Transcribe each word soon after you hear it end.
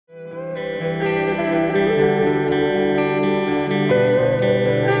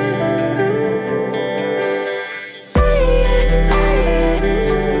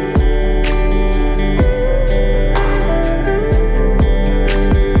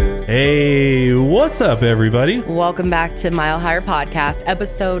What's up, everybody? Welcome back to Mile Higher Podcast,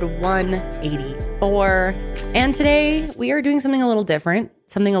 episode 184. And today we are doing something a little different,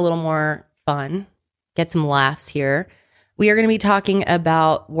 something a little more fun. Get some laughs here. We are going to be talking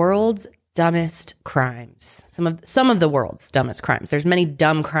about world's dumbest crimes. Some of the world's dumbest crimes. There's many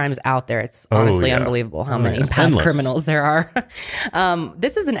dumb crimes out there. It's honestly unbelievable how many bad criminals there are.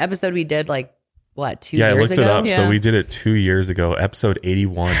 This is an episode we did 2 years ago? Yeah, I looked it up. Yeah. So we did it 2 years ago. Episode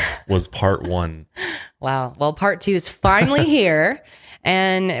 81 was part 1. Wow. Well, part 2 is finally here.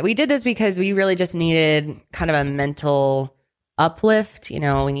 And we did this because we really just needed kind of a mental uplift. You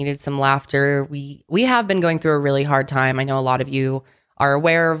know, we needed some laughter. We have been going through a really hard time. I know a lot of you are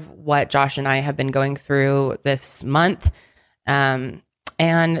aware of what Josh and I have been going through this month. And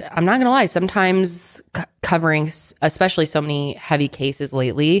I'm not going to lie, sometimes covering, especially so many heavy cases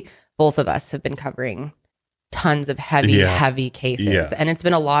lately, both of us have been covering tons of heavy cases. Yeah. And it's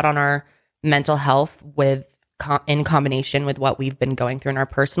been a lot on our mental health in combination with what we've been going through in our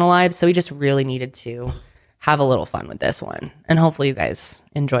personal lives. So we just really needed to have a little fun with this one. And hopefully you guys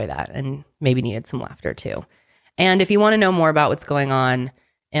enjoy that and maybe needed some laughter too. And if you want to know more about what's going on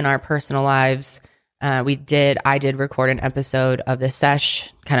in our personal lives, I did record an episode of the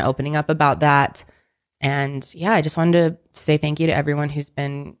sesh kind of opening up about that. And yeah, I just wanted to say thank you to everyone who's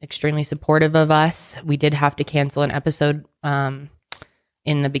been extremely supportive of us. We did have to cancel an episode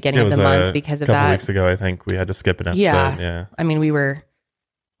in the beginning of the month because of that. A couple weeks ago, I think we had to skip an episode. Yeah. I mean, we were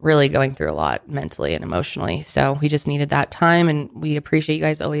really going through a lot mentally and emotionally. So we just needed that time. And we appreciate you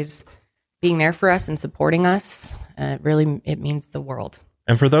guys always being there for us and supporting us. It means the world.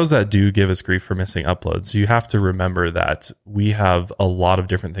 And for those that do give us grief for missing uploads, you have to remember that we have a lot of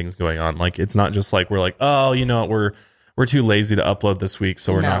different things going on. Like, it's not just like we're like, oh, you know, we're too lazy to upload this week,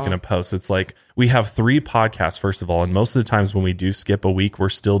 so we're not going to post. It's like we have 3 podcasts, first of all, and most of the times when we do skip a week, we're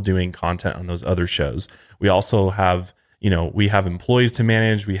still doing content on those other shows. We also have, we have employees to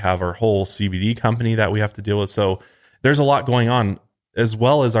manage. We have our whole CBD company that we have to deal with. So there's a lot going on, as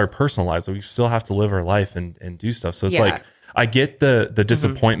well as our personal lives. We still have to live our life and do stuff. So it's like, I get the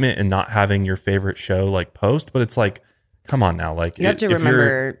disappointment in not having your favorite show post, but it's like, come on now. Like, you have to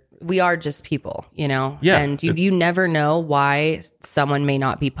remember we are just people, Yeah. And you never know why someone may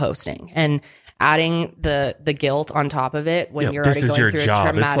not be posting, and adding the guilt on top of it when you're already going through a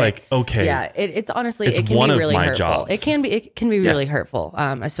traumatic. It's like, okay. Yeah. It's honestly, it can be really hurtful. Jobs. It can be really hurtful.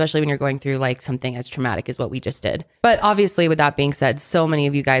 Especially when you're going through something as traumatic as what we just did. But obviously, with that being said, so many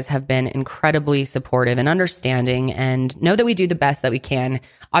of you guys have been incredibly supportive and understanding, and know that we do the best that we can.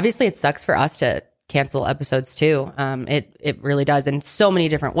 Obviously, it sucks for us to cancel episodes too. It really does in so many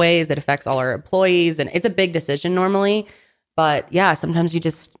different ways. It affects all our employees, and it's a big decision normally. But yeah, sometimes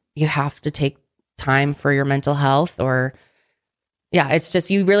you have to take time for your mental health, or it's just,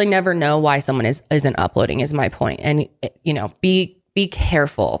 you really never know why someone isn't uploading, is my point. And be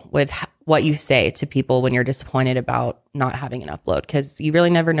careful with what you say to people when you're disappointed about not having an upload, because you really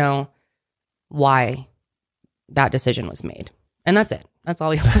never know why that decision was made. And that's it. That's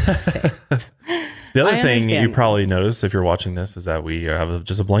all we have to say. The other thing you probably notice if you're watching this is that we have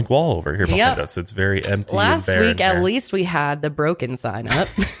just a blank wall over here behind us. It's very empty. Last week, at least we had the broken sign up.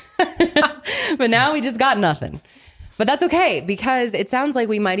 But now we just got nothing. But that's okay, because it sounds like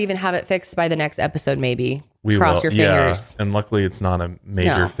we might even have it fixed by the next episode, maybe. Cross your fingers. And luckily it's not a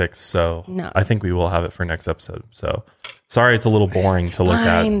major fix, so I think we will have it for next episode. So sorry it's a little boring to look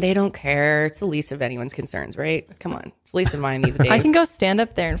at. They don't care. It's the least of anyone's concerns, right? Come on. It's the least of mine these days. I can go stand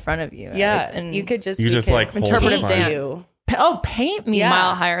up there in front of you. Yeah. And you could just interpretive dance. Oh, paint me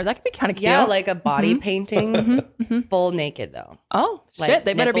Mile Higher. That could be kind of cute. Yeah, like a body painting. Full naked, though. Oh, shit.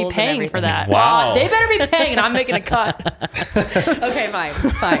 They better be paying for that. Wow. They better be paying, and I'm making a cut. Okay,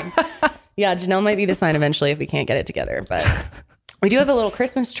 fine. Yeah, Janelle might be the sign eventually if we can't get it together. But we do have a little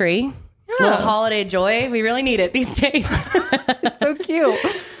Christmas tree. A little holiday joy. We really need it these days. It's so cute.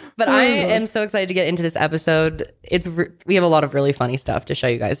 But I am so excited to get into this episode. We have a lot of really funny stuff to show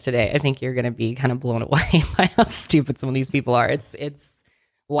you guys today. I think you're going to be kind of blown away by how stupid some of these people are. It's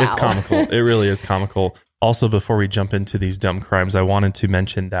wow. It's comical. It really is comical. Also, before we jump into these dumb crimes, I wanted to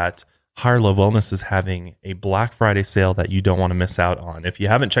mention that Higher Love Wellness is having a Black Friday sale that you don't want to miss out on. If you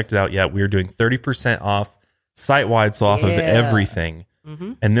haven't checked it out yet, we are doing 30% off site-wide, so off of everything.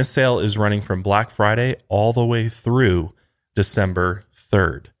 Mm-hmm. And this sale is running from Black Friday all the way through December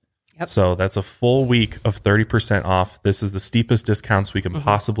 3rd. Yep. So that's a full week of 30% off. This is the steepest discounts we can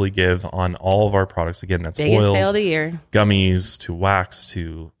possibly give on all of our products. Again, that's biggest oils, sale of the year, gummies, to wax,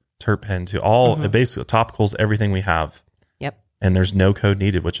 to terpene, to all basically topicals, everything we have. Yep. And there's no code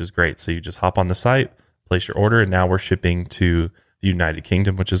needed, which is great. So you just hop on the site, place your order, and now we're shipping to the United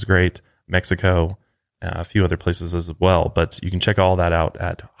Kingdom, which is great, Mexico, a few other places as well. But you can check all that out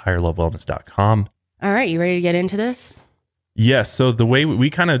at higherlovewellness.com. All right, you ready to get into this? Yes. So the way we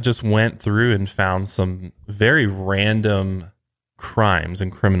kind of just went through and found some very random crimes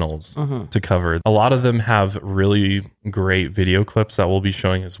and criminals to cover. A lot of them have really great video clips that we'll be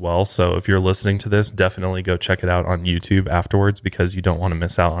showing as well. So if you're listening to this, definitely go check it out on YouTube afterwards because you don't want to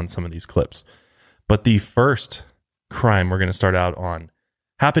miss out on some of these clips. But the first crime we're going to start out on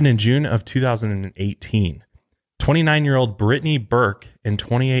happened in June of 2018. 29-year-old Brittany Burke and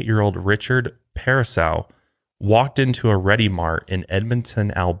 28-year-old Richard Parisow walked into a Ready Mart in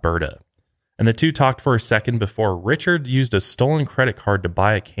Edmonton, Alberta. And the two talked for a second before Richard used a stolen credit card to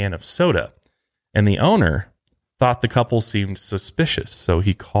buy a can of soda. And the owner thought the couple seemed suspicious, so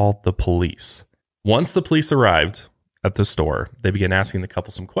he called the police. Once the police arrived at the store, they began asking the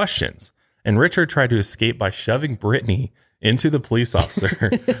couple some questions. And Richard tried to escape by shoving Brittany into the police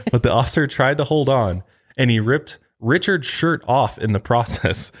officer, but the officer tried to hold on, and he ripped Richard's shirt off in the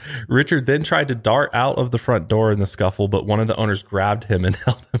process. Richard then tried to dart out of the front door in the scuffle, but one of the owners grabbed him and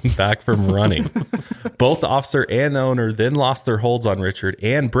held him back from running. Both the officer and the owner then lost their holds on Richard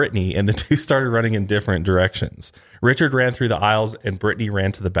and Brittany, and the two started running in different directions. Richard ran through the aisles, and Brittany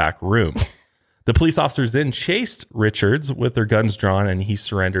ran to the back room. The police officers then chased Richards with their guns drawn, and he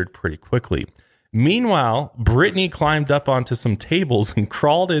surrendered pretty quickly. Meanwhile, Brittany climbed up onto some tables and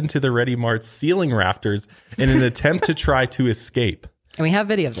crawled into the Ready Mart's ceiling rafters in an attempt to try to escape. And we have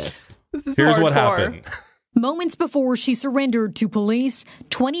video of this. Here's what happened. Moments before she surrendered to police,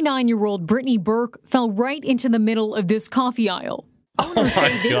 29-year-old Brittany Burke fell right into the middle of this coffee aisle. Owners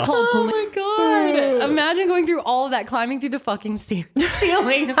say they called police. Oh my God. Imagine going through all of that, climbing through the fucking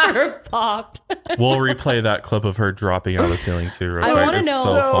ceiling for a pop. We'll replay that clip of her dropping out of the ceiling too. Real I quick. want to It's know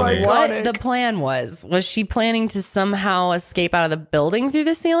so funny. what the plan was. Was she planning to somehow escape out of the building through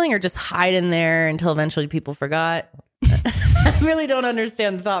the ceiling or just hide in there until eventually people forgot? I really don't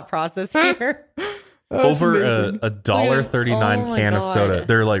understand the thought process here. Over a $1.39 Oh my can of God. soda.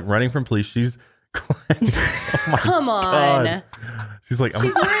 They're like running from police. She's Come on. God. She's like,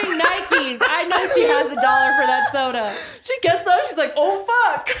 She's wearing Nikes. I know she has $1 for that soda. She gets up. She's like, oh,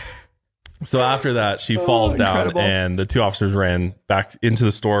 fuck. So after that, she falls down, incredible. and the two officers ran back into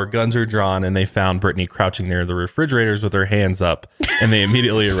the store. Guns are drawn, and they found Brittany crouching near the refrigerators with her hands up, and they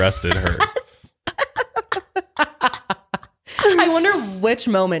immediately arrested her. I wonder which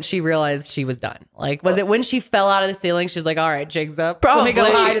moment she realized she was done. Like, was it when she fell out of the ceiling? She was like, all right, jig's up. Let me go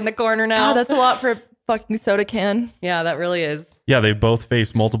Probably. hide in the corner now. God, that's a lot for a fucking soda can. Yeah, that really is. Yeah, they both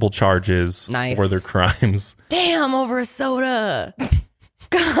face multiple charges Nice. for their crimes. Damn, over a soda.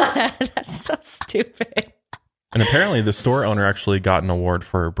 God, that's so stupid. And apparently, the store owner actually got an award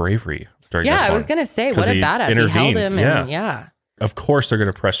for bravery during this Yeah, I one. was going to say, 'Cause what a he badass. He held intervened, him. yeah. And yeah. Of course, they're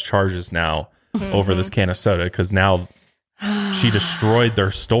going to press charges now over this can of soda because now she destroyed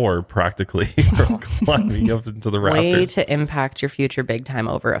their store practically from climbing up into the Way rafters. to impact your future big time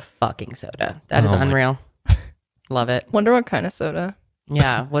over a fucking soda. That is Oh my- unreal. Love it. Wonder what kind of soda.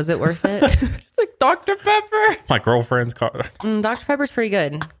 Yeah. Was it worth it? It's like Dr. Pepper. My girlfriend's car. Dr. Pepper's pretty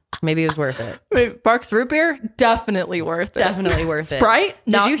good. Maybe it was worth it. Wait, Barks root beer? Definitely worth it. Definitely worth it. Sprite?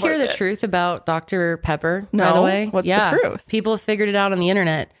 Did Not you hear worth the it. truth about Dr. Pepper, by No. the way? What's the truth? People have figured it out on the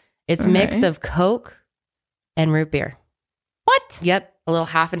internet. It's a mix Okay. of Coke and root beer. What? Yep. A little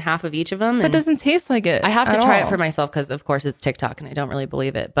half and half of each of them. That and doesn't taste like it. I have to at try it all. for myself because, of course, it's TikTok and I don't really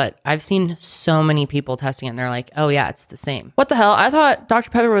believe it. But I've seen so many people testing it and they're like, oh, yeah, it's the same. What the hell? I thought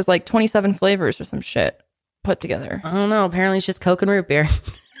Dr. Pepper was like 27 flavors or some shit put together. I don't know. Apparently, it's just Coke and root beer.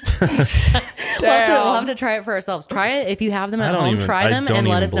 We'll have to try it for ourselves. Try it if you have them at home. Try them and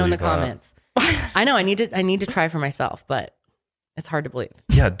let us know in the comments. I know I need to try for myself, but it's hard to believe.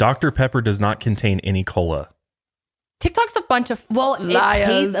 Yeah, Dr. Pepper does not contain any cola. TikTok's a bunch of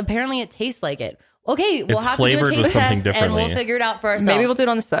liars. Apparently it tastes like it. Okay, we'll It's have to do a flavored with taste something test and differently. we'll figure it out for ourselves. Maybe we'll do it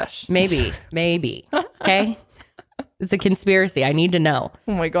on the sesh. Maybe. Okay. It's a conspiracy. I need to know.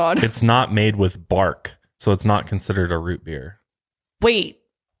 Oh my god. It's not made with bark, so it's not considered a root beer. Wait.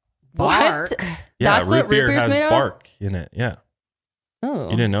 Bark. What? Yeah, That's what root beer beer's has made of? bark in it. Yeah. Oh.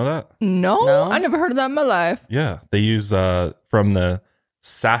 You didn't know that? No, No? I never heard of that in my life. Yeah. They use from the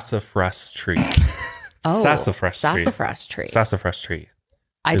sassafras tree. Sassafras tree. Sassafras tree. Sassafras tree.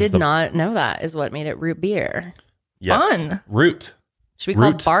 I is did the- not know that is what made it root beer. Yes. Fun. Root. Should we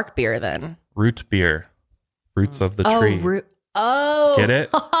call Root. it bark beer then? Root beer. Roots of the tree. root. Oh. Get it?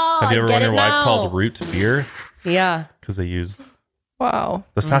 Have you ever wondered why it's called root beer? Yeah. Because they use Wow.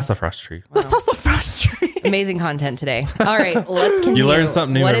 the sassafras tree. The sassafras tree. Amazing content today. All right, let's continue. learn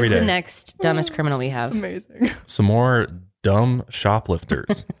something new What every is the day. next dumbest criminal we have? Amazing. Some more dumb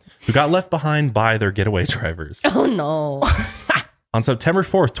shoplifters who got left behind by their getaway drivers. Oh, no. On September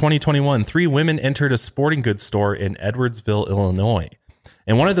 4th, 2021, 3 women entered a sporting goods store in Edwardsville, Illinois.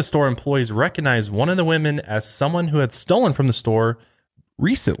 And one of the store employees recognized one of the women as someone who had stolen from the store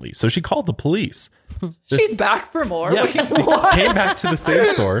recently. So she called the police. She's back for more. Yeah, Wait, she what? came back to the same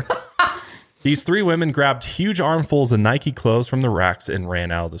store. These 3 women grabbed huge armfuls of Nike clothes from the racks and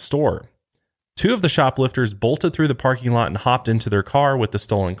ran out of the store. 2 of the shoplifters bolted through the parking lot and hopped into their car with the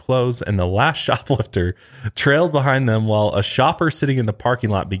stolen clothes, and the last shoplifter trailed behind them while a shopper sitting in the parking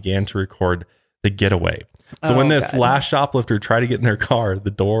lot began to record the getaway. So when this last shoplifter tried to get in their car,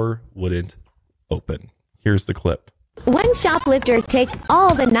 the door wouldn't open. Here's the clip. When shoplifters take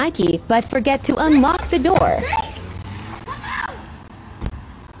all the Nike but forget to unlock the door.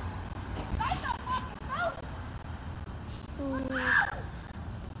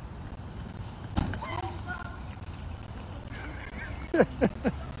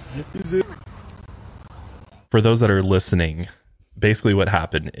 For those that are listening, basically what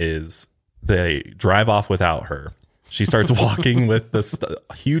happened is they drive off without her. She starts walking with the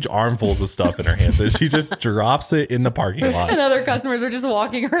huge armfuls of stuff in her hands, and she just drops it in the parking lot. And other customers are just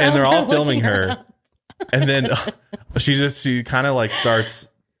walking around. And they're all looking filming her. around. And then she kind of like starts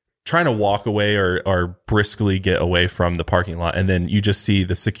trying to walk away or briskly get away from the parking lot. And then you just see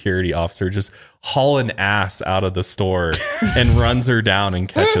the security officer just hauling ass out of the store and runs her down and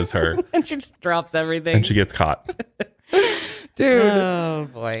catches her. And she just drops everything. And she gets caught. Dude. Oh,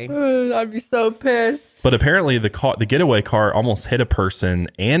 boy. I'd be so pissed. But apparently the getaway car almost hit a person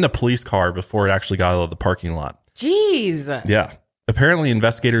and a police car before it actually got out of the parking lot. Jeez. Yeah. Apparently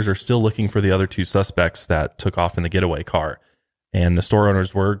investigators are still looking for the other 2 suspects that took off in the getaway car. And the store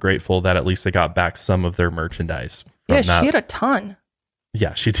owners were grateful that at least they got back some of their merchandise. Yeah, she had a ton.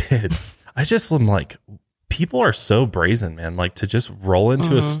 Yeah, she did. I just am like, people are so brazen, man. Like to just roll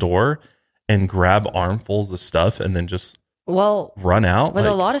into a store and grab armfuls of stuff and then just run out. With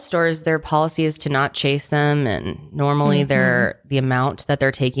like, a lot of stores, their policy is to not chase them. And normally the amount that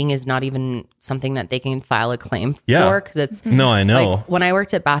they're taking is not even something that they can file a claim for. Because it's no, I know. Like, when I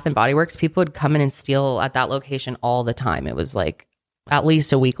worked at Bath and Body Works, people would come in and steal at that location all the time. It was like at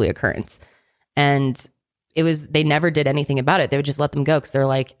least a weekly occurrence. And they never did anything about it. They would just let them go because they're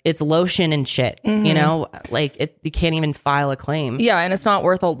like, it's lotion and shit, you know, like you can't even file a claim. Yeah. And it's not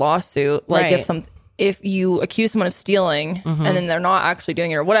worth a lawsuit. Like Right. if you accuse someone of stealing and then they're not actually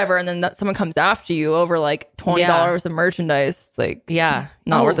doing it or whatever, and then someone comes after you over like $20 of merchandise, it's like,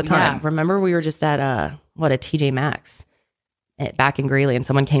 not worth the time. Yeah. Remember we were just at a TJ Maxx back in Greeley, and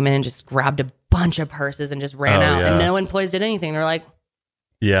someone came in and just grabbed a bunch of purses and just ran out, and no employees did anything. They're like,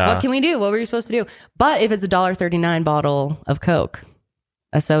 what can we do? What were you supposed to do? But if it's a $1.39 bottle of Coke,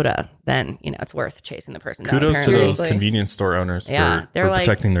 a soda, then it's worth chasing the person down. Kudos to those Seriously. convenience store owners Yeah, for they're like,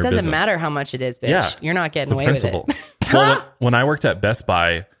 protecting their doesn't business. matter how much it is, bitch. Yeah, You're not it's getting a away principle. with it. Well, when I worked at Best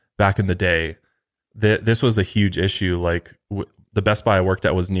Buy back in the day, this was a huge issue. Like the Best Buy I worked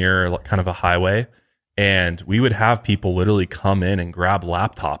at was near like, kind of a highway, and we would have people literally come in and grab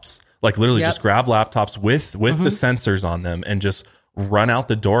laptops, like literally just grab laptops with the sensors on them and just run out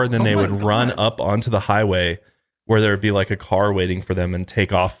the door. And then they would run up onto the highway where there would be like a car waiting for them and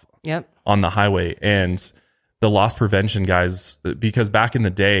take off on the highway. And the loss prevention guys, because back in the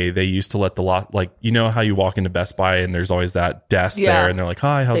day, they used to let like, you know how you walk into Best Buy and there's always that desk there and they're like,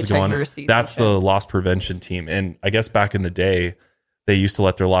 hi, how's it going? That's the loss prevention team. And I guess back in the day, they used to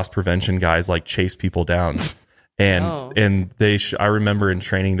let their loss prevention guys like chase people down. And I remember in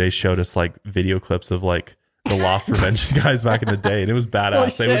training, they showed us like video clips of like the loss prevention guys back in the day. And it was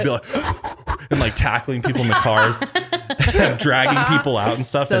badass. They would be like, and like tackling people in the cars, dragging people out and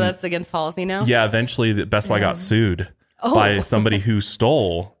stuff. So and that's against policy now? yeah, eventually the Best Buy got sued by somebody who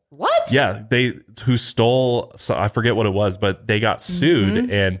stole. What? Yeah, who stole. So I forget what it was, but they got sued,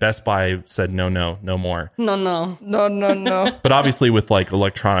 and Best Buy said no more. No. But obviously, with like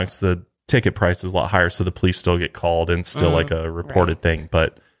electronics, the ticket price is a lot higher, so the police still get called and still like a reported thing.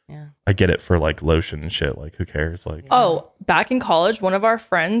 But I get it for like lotion and shit. Like, who cares? Like, back in college, one of our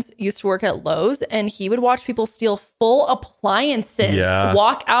friends used to work at Lowe's, and he would watch people steal full appliances,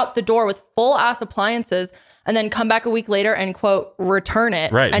 walk out the door with full ass appliances, and then come back a week later and quote return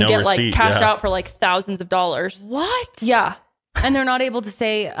it and get receipt, like cash out for like thousands of dollars. What? Yeah. And they're not able to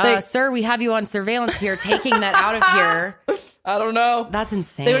say, sir, we have you on surveillance here, taking that out of here. I don't know. That's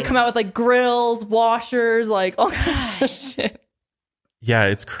insane. They would come out with like grills, washers, like all kinds of shit. yeah,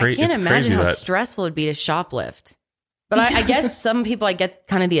 it's crazy. I can't imagine how that stressful it'd be to shoplift. But I guess some people, I get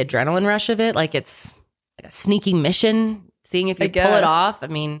kind of the adrenaline rush of it. Like it's like a sneaky mission, seeing if you pull it off. I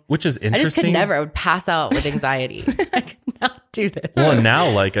mean, which is interesting. I just could never. I would pass out with anxiety. I could cannot do this. Well, and now,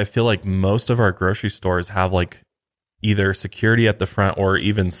 like, I feel like most of our grocery stores have like either security at the front or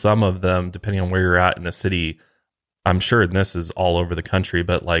even some of them, depending on where you're at in the city. I'm sure this is all over the country,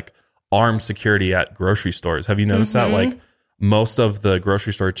 but like armed security at grocery stores. Have you noticed that? Like most of the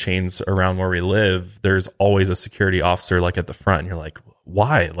grocery store chains around where we live, there's always a security officer like at the front. And you're like,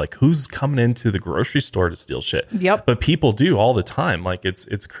 why? Like, who's coming into the grocery store to steal shit? Yep. But people do all the time. Like, it's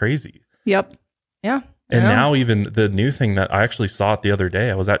crazy. Yep. Yeah. And now even the new thing that I actually saw it the other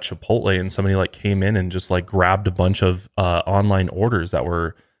day, I was at Chipotle and somebody like came in and just like grabbed a bunch of online orders that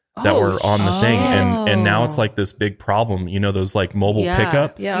were on the thing. And now it's like this big problem, you know, those like mobile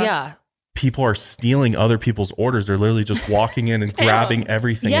pickup. Yeah. People are stealing other people's orders. They're literally just walking in and grabbing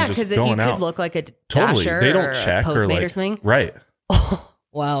everything and just going you out. could look like a Totally. Dasher They don't or check a or Postmate like or something. Right. Oh,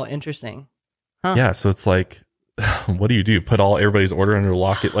 wow, interesting. Huh. Yeah, so it's like what do? Put everybody's order under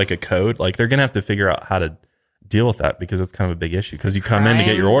lock it like a code? Like they're gonna have to figure out how to deal with that because it's kind of a big issue. Because you come in to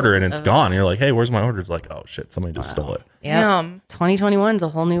get your order and it's gone. And you're like, hey, where's my order? It's like, oh shit, somebody just stole it. Yeah. 2021 is a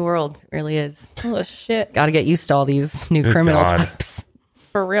whole new world. It really is. Oh shit. Got to get used to all these new Good criminal God. types.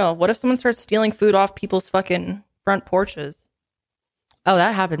 For real. What if someone starts stealing food off people's fucking front porches Oh,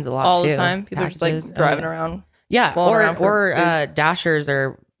 that happens a lot all too. the time? People are just like Packages. driving around. Yeah, Rolling around for or Dashers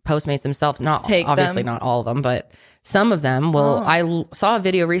or Postmates themselves. Not Take obviously them. not all of them, but some of them will. I saw a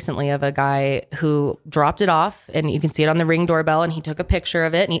video recently of a guy who dropped it off, and you can see it on the Ring doorbell. And he took a picture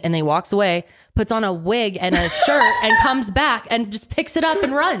of it, and then he walks away, puts on a wig and a shirt, and comes back and just picks it up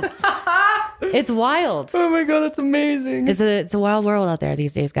and runs. It's wild. Oh my God, that's amazing. It's a wild world out there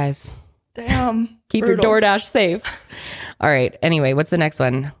these days, guys. Damn. Keep Brutal. your DoorDash safe. All right. Anyway, what's the next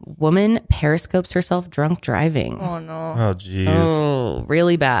one? Woman periscopes herself drunk driving. Oh no. Oh geez. Oh,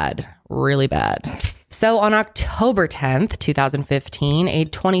 really bad. Really bad. So on October 10th, 2015, a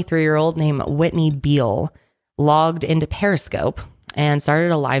 23-year-old named Whitney Beal logged into Periscope and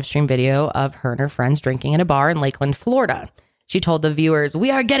started a live stream video of her and her friends drinking in a bar in Lakeland, Florida. She told the viewers,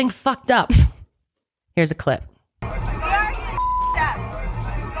 "We are getting fucked up." Here's a clip.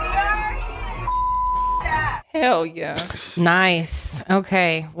 Hell yeah. Nice.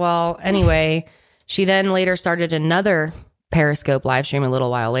 Okay. Well, anyway, she then later started another Periscope live stream a little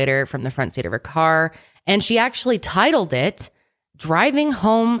while later from the front seat of her car. And she actually titled it "Driving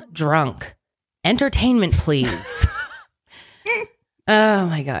Home Drunk. Entertainment, Please." Oh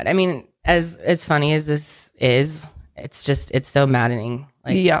my God. I mean, as funny as this is, it's so maddening.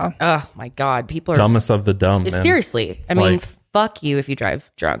 Like, Yeah. oh my God. People are Dumbest of the dumb, man. seriously. I mean, Like- fuck you if you drive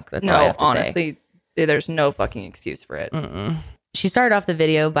drunk. That's all I No, have to say. honestly, there's no fucking excuse for it. She started off the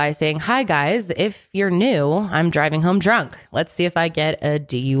video by saying, "Hi guys, if you're new, I'm driving home drunk. Let's see if I get a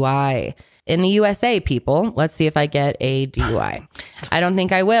DUI. In the USA, people, let's see if I get a DUI. I don't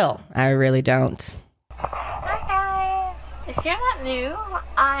think I will. I really don't." Hi guys. If you're not new,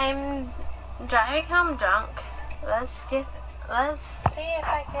 I'm driving home drunk. Let's see if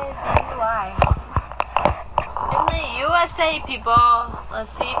I get a DUI. In the USA, people,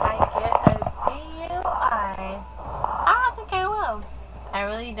 let's see if I get a DUI. I don't think I will. I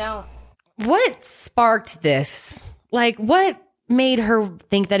really don't. What sparked this? Like, what made her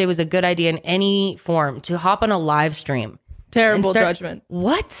think that it was a good idea in any form to hop on a live stream? Terrible and start- judgment.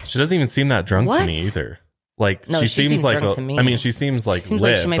 What? She doesn't even seem that drunk to What? me either. Like No, she she seems seems like drunk to me. I mean, she seems like Seems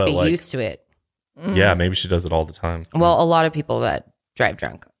lit, like she might but be like, used to it. yeah, maybe she does it all the time. Well, a lot of people that drive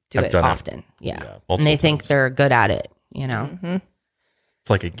drunk do I've it done it. often. Yeah. multiple And they think times. they're good at it, you know? It's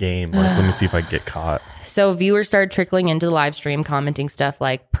like a game. Like, let me see if I get caught. So viewers started trickling into the live stream, commenting stuff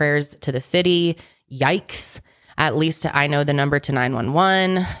like "prayers to the city," "yikes," "at least I know the number to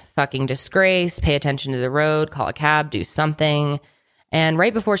 911," "fucking disgrace," "pay attention to the road," "call a cab," "do something." And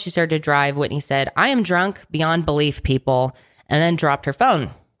right before she started to drive, Whitney said, "I am drunk beyond belief, people," and then dropped her phone.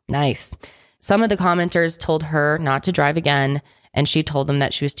 Nice. Some of the commenters told her not to drive again, and she told them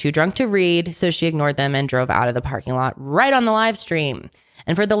that she was too drunk to read, so she ignored them and drove out of the parking lot right on the live stream.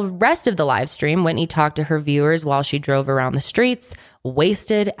 And for the rest of the live stream, Whitney talked to her viewers while she drove around the streets,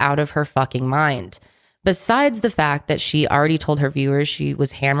 wasted out of her fucking mind. Besides the fact that she already told her viewers she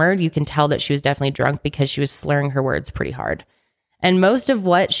was hammered, you can tell that she was definitely drunk because she was slurring her words pretty hard. And most of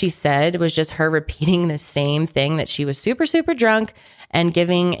what she said was just her repeating the same thing, that she was super, super drunk, and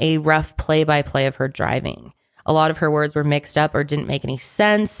giving a rough play-by-play of her driving. A lot of her words were mixed up or didn't make any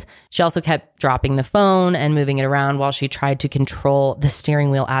sense. She also kept dropping the phone and moving it around while she tried to control the steering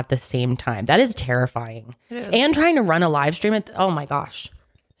wheel at the same time. That is terrifying. And trying to run a live stream oh my gosh.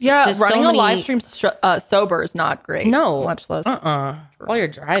 Yeah, Just so running many- a live stream sober is not great. No. Much less. While you're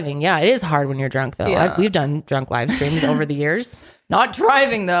driving. Yeah, it is hard when you're drunk though. Yeah. We've done drunk live streams over the years. Not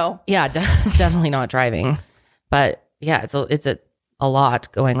driving, though. Yeah, definitely not driving. But yeah, it's a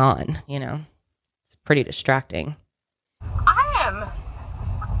lot going on, you know. It's pretty distracting. I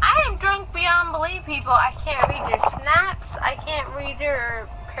am drunk beyond belief, people. I can't read your snaps. I can't read your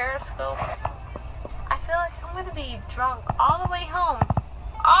periscopes. I feel like I'm going to be drunk all the way home.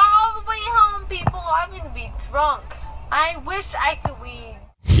 All the way home, people. I'm going to be drunk. I wish I could weed.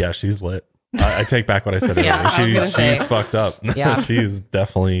 Yeah, she's lit. I take back what I said earlier. She's fucked up. Yeah. She's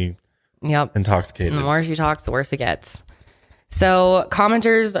definitely intoxicated. The more she talks, the worse it gets. So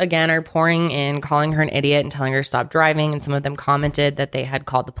commenters, again, are pouring in, calling her an idiot and telling her to stop driving. And some of them commented that they had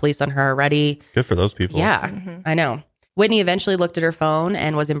called the police on her already. Good for those people. Yeah, I know. Whitney eventually looked at her phone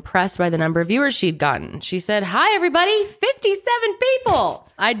and was impressed by the number of viewers she'd gotten. She said, "Hi, everybody, 57 people.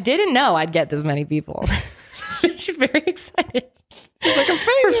 I didn't know I'd get this many people." She's very excited. She's like, "I'm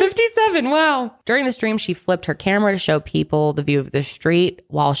famous for 57. Wow." During the stream, she flipped her camera to show people the view of the street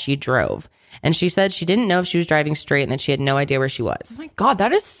while she drove. And she said she didn't know if she was driving straight and that she had no idea where she was. Oh my God,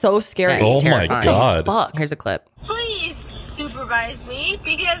 that is so scary. Yeah, it's terrifying. My God. Fuck. Here's a clip. Please supervise me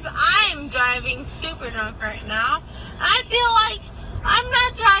because I'm driving super drunk right now. I feel like I'm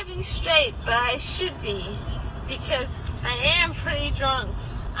not driving straight, but I should be because I am pretty drunk.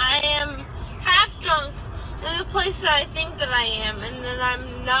 I am half drunk in the place that I think that I am, and then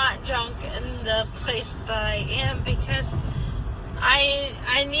I'm not drunk in the place that I am because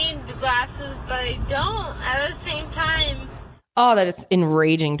I need the glasses, but I don't at the same time. Oh, that is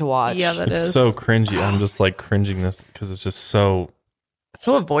enraging to watch. Yeah, that It's is. so cringy. I'm just like cringing this because it's just so.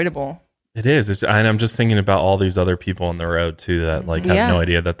 So avoidable. It is. And I'm just thinking about all these other people on the road too that like have no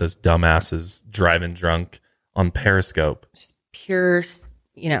idea that this dumbass is driving drunk on Periscope. Pure,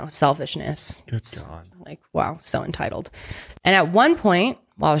 selfishness. Good God. Like, wow, so entitled. And at one point,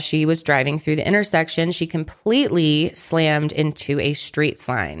 while she was driving through the intersection, she completely slammed into a street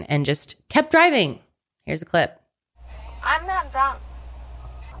sign and just kept driving. Here's a clip. I'm not drunk.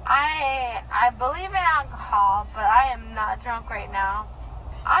 I believe in alcohol, but I am not drunk right now.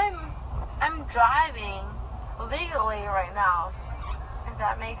 I'm driving legally right now, if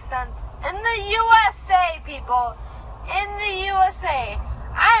that makes sense. In the USA, people. In the USA.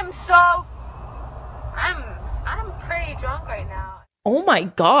 I'm pretty drunk right now. Oh my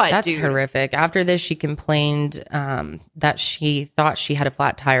God, That's dude. horrific. After this, she complained that she thought she had a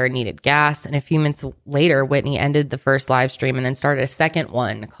flat tire and needed gas. And a few minutes later, Whitney ended the first live stream and then started a second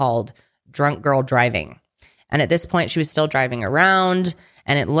one called Drunk Girl Driving. And at this point, she was still driving around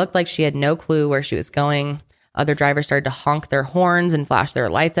and it looked like she had no clue where she was going. Other drivers started to honk their horns and flash their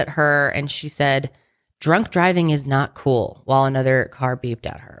lights at her. And she said, "Drunk driving is not cool," while another car beeped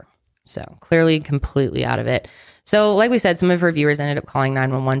at her. So clearly completely out of it. So like we said, some of her viewers ended up calling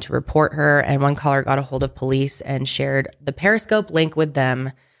 911 to report her. And one caller got a hold of police and shared the Periscope link with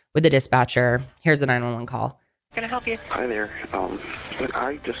them, with the dispatcher. Here's the 911 call. Can I help you? Hi there.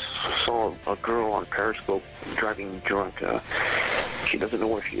 I just saw a girl on Periscope driving drunk. She doesn't know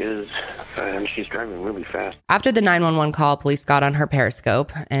where she is, and she's driving really fast. After the 911 call, police got on her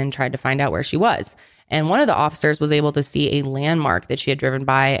Periscope and tried to find out where she was. And one of the officers was able to see a landmark that she had driven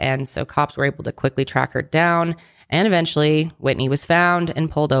by. And so cops were able to quickly track her down. And eventually, Whitney was found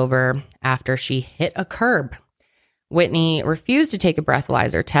and pulled over after she hit a curb. Whitney refused to take a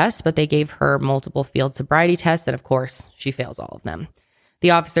breathalyzer test, but they gave her multiple field sobriety tests. And of course, she fails all of them.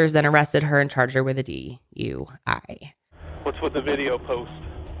 The officers then arrested her and charged her with a DUI. What's with the video post?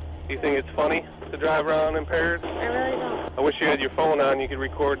 You think it's funny to drive around impaired? I really don't. I wish you had your phone on, you could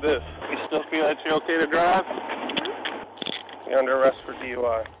record this. You still feel that you're okay to drive? You're under arrest for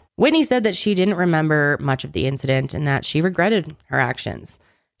DUI. Whitney said that she didn't remember much of the incident and that she regretted her actions.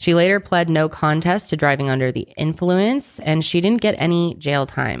 She later pled no contest to driving under the influence, and she didn't get any jail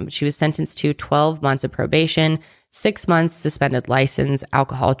time. She was sentenced to 12 months of probation, 6 months suspended license,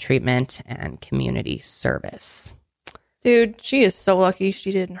 alcohol treatment, and community service. Dude, she is so lucky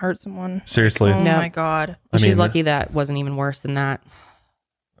she didn't hurt someone. Seriously. Oh No. my God. She's lucky that wasn't even worse than that.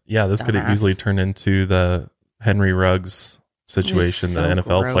 Yeah, this could have Dumbass. easily turned into the Henry Ruggs situation, so the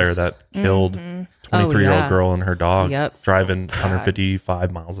NFL gross. player that killed 23-year-old yeah. girl and her dog Yep. driving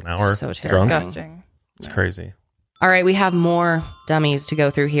 155 miles an hour. So terrible. drunk. Disgusting. It's crazy. All right, we have more dummies to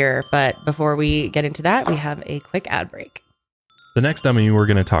go through here, but before we get into that, we have a quick ad break. The next dummy we're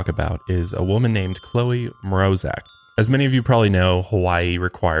going to talk about is a woman named Chloe Morozak. As many of you probably know, Hawaii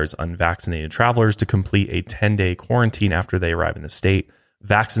requires unvaccinated travelers to complete a 10-day quarantine after they arrive in the state.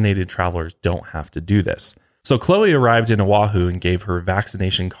 Vaccinated travelers don't have to do this. So Chloe arrived in Oahu and gave her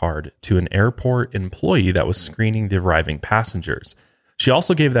vaccination card to an airport employee that was screening the arriving passengers. She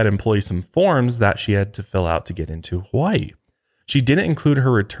also gave that employee some forms that she had to fill out to get into Hawaii. she didn't include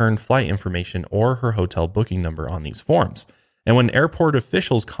her return flight information or her hotel booking number on these forms. And when airport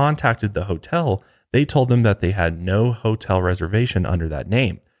officials contacted the hotel, they told them that they had no hotel reservation under that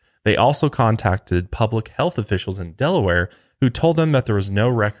name. They also contacted public health officials in Delaware who told them that there was no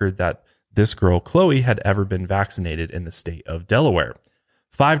record that this girl, Chloe, had ever been vaccinated in the state of Delaware.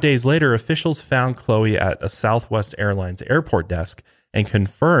 5 days later, officials found Chloe at a Southwest Airlines airport desk and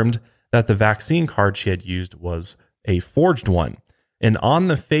confirmed that the vaccine card she had used was a forged one. And on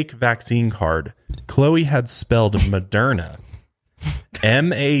the fake vaccine card, Chloe had spelled Moderna,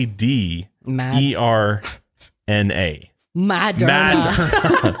 M-A-D-E-R-N-A.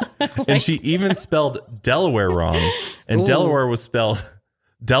 Moderna. And she even spelled Delaware wrong. And Delaware was spelled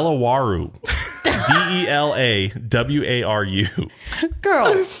Delawaru. Delawaru.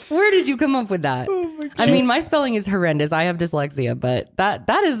 Girl, where did you come up with that? I mean, my spelling is horrendous. I have dyslexia, but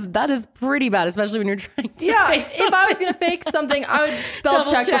that is pretty bad, especially when you're trying to fake something. If I was going to fake something, I would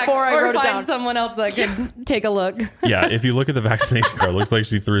spell check before I wrote it down. Or find someone else that can take a look. Yeah, if you look at the vaccination card, it looks like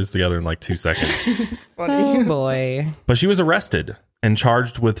she threw this together in like 2 seconds. Oh, boy. But she was arrested and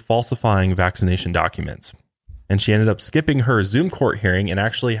charged with falsifying vaccination documents. And she ended up skipping her Zoom court hearing and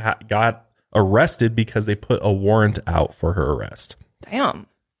actually got arrested because they put a warrant out for her arrest. Damn.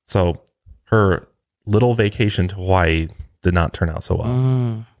 So her little vacation to Hawaii did not turn out so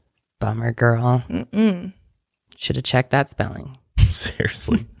well. Bummer, girl. Should have checked that spelling.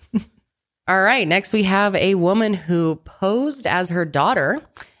 Seriously. All right. Next, we have a woman who posed as her daughter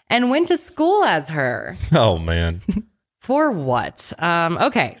and went to school as her. Oh, man. For what?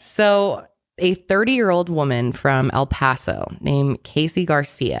 Okay. So a 30-year-old woman from El Paso named Casey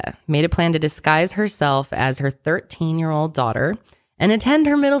Garcia made a plan to disguise herself as her 13-year-old daughter and attend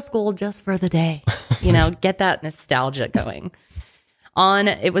her middle school just for the day. You know, get that nostalgia going.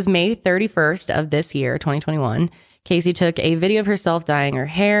 It was May 31st of this year, 2021. Casey took a video of herself dyeing her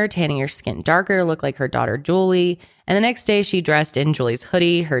hair, tanning her skin darker to look like her daughter, Julie. And the next day, she dressed in Julie's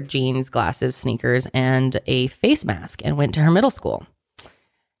hoodie, her jeans, glasses, sneakers, and a face mask and went to her middle school.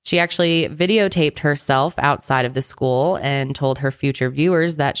 She actually videotaped herself outside of the school and told her future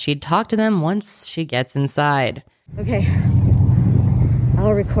viewers that she'd talk to them once she gets inside. Okay,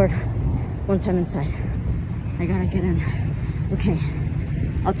 I'll record once I'm inside. I gotta get in. Okay,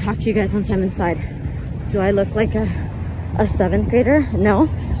 I'll talk to you guys once I'm inside. Do I look like a 7th grader? No?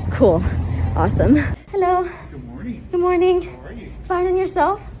 Cool. Awesome. Hello. Good morning. Good morning. How are you? Fine, and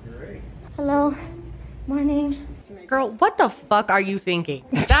yourself? Great. Hello. Morning. Girl, what the fuck are you thinking?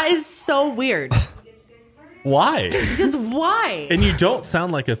 That is so weird. Why? Just why? And you don't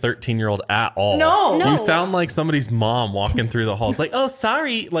sound like a 13-year-old at all. No. You sound like somebody's mom walking through the halls like, oh,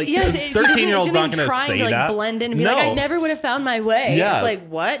 sorry. Like, yeah, 13-year-old's not going to say to, like, that. Blend in and be like, I never would have found my way. Yeah. It's like,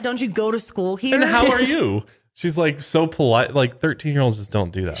 what? Don't you go to school here? And how are you? She's like so polite. Like 13-year-olds just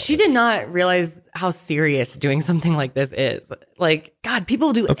don't do that. She did not realize how serious doing something like this is. Like, God,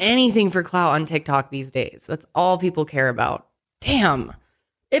 people do anything for clout on TikTok these days. That's all people care about. Damn.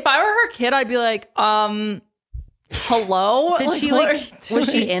 If I were her kid, I'd be like, hello? Did she was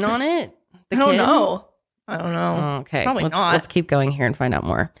she in on it? I don't know. Oh, okay. Probably not. Let's keep going here and find out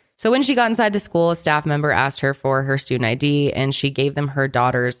more. So when she got inside the school, a staff member asked her for her student ID, and she gave them her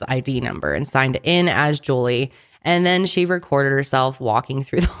daughter's ID number and signed in as Julie. And then she recorded herself walking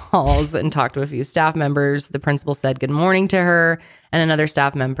through the halls and talked to a few staff members. The principal said good morning to her, and another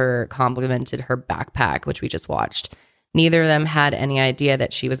staff member complimented her backpack, which we just watched. Neither of them had any idea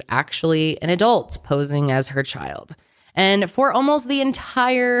that she was actually an adult posing as her child. And for almost the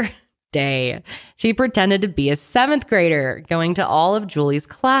entire day, she pretended to be a 7th grader, going to all of Julie's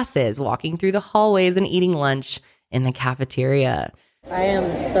classes, walking through the hallways and eating lunch in the cafeteria. I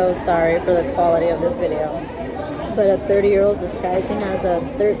am so sorry for the quality of this video, but a 30-year-old disguising as a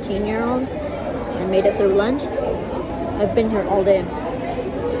 13-year-old and made it through lunch? I've been here all day.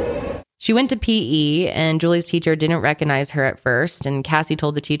 She went to PE, and Julie's teacher didn't recognize her at first, and Cassie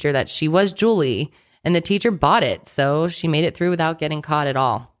told the teacher that she was Julie, and the teacher bought it, so she made it through without getting caught at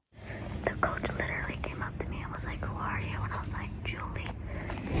all. The coach literally came up to me and was like, who are you? And I was like, Julie.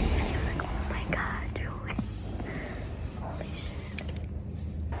 And he was like, oh my God, Julie. Holy shit.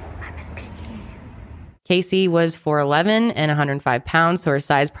 I'm in PE. Casey was 4'11" and 105 pounds, so her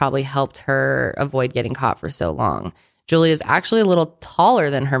size probably helped her avoid getting caught for so long. Julie is actually a little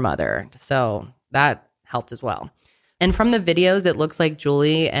taller than her mother, so that helped as well. And from the videos, it looks like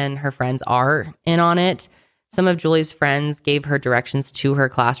Julie and her friends are in on it. Some of Julie's friends gave her directions to her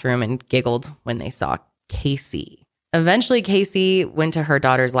classroom and giggled when they saw Casey. Eventually, Casey went to her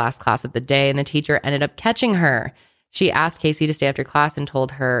daughter's last class of the day, and the teacher ended up catching her. She asked Casey to stay after class and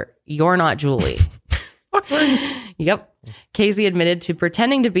told her, "You're not Julie." Yep. Casey admitted to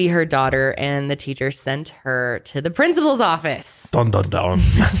pretending to be her daughter, and the teacher sent her to the principal's office. Dun, dun, dun.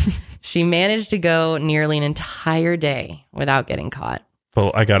 She managed to go nearly an entire day without getting caught.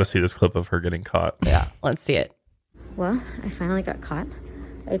 Well, I got to see this clip of her getting caught. Yeah, let's see it. Well, I finally got caught.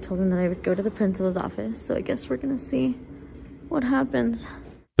 I told him that I would go to the principal's office, so I guess we're going to see what happens.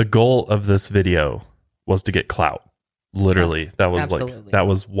 The goal of this video was to get clout. Literally, that was Absolutely. that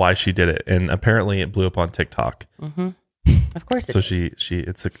was why she did it, and apparently it blew up on TikTok. Mm-hmm. Of course, so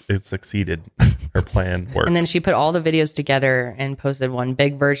it succeeded. Her plan worked, and then she put all the videos together and posted one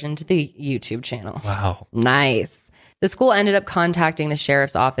big version to the YouTube channel. Wow, nice. The school ended up contacting the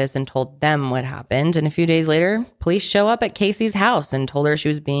sheriff's office and told them what happened. And a few days later, police show up at Casey's house and told her she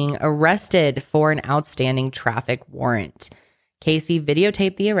was being arrested for an outstanding traffic warrant. Casey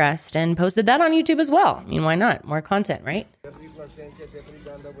videotaped the arrest and posted that on YouTube as well. I mean, why not? More content, right?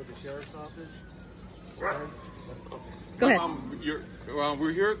 Go ahead.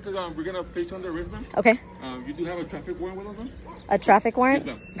 We're here because we're going to place you under arrest, ma'am. Okay. You do have a traffic warrant with us, ma'am? A traffic warrant?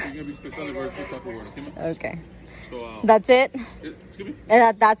 Yes, ma'am. You're going to be placed under arrest for traffic warrant, okay, ma'am? Okay. So, that's it? Excuse me?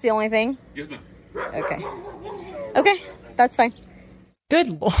 And that's the only thing? Yes, ma'am. Okay. Okay, that's fine.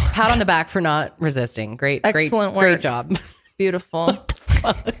 Good pat on the back for not resisting. Excellent work. Great job. Beautiful.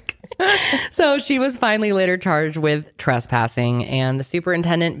 So she was finally later charged with trespassing, and the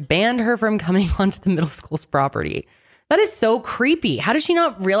superintendent banned her from coming onto the middle school's property. That is so creepy. How does she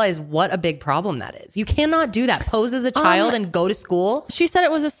not realize what a big problem that is? You cannot do that. Pose as a child and go to school. She said it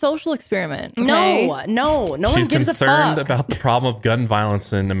was a social experiment. Okay? No one She's gives a fuck. concerned about the problem of gun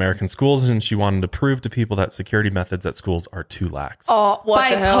violence in American schools, and she wanted to prove to people that security methods at schools are too lax. Oh, what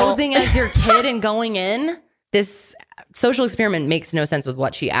By the hell? posing as your kid and going in, this social experiment makes no sense with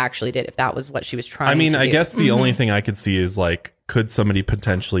what she actually did, if that was what she was trying to do. I guess the only thing I could see is like, could somebody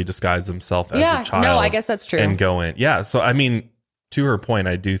potentially disguise themselves as a child? No, I guess that's true. And go in. Yeah. So, I mean, to her point,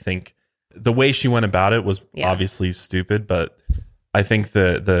 I do think the way she went about it was obviously stupid, but I think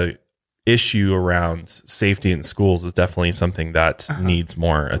the issue around safety in schools is definitely something that needs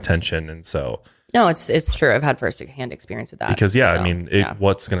more attention. And so... No, it's true. I've had first-hand experience with that. Because,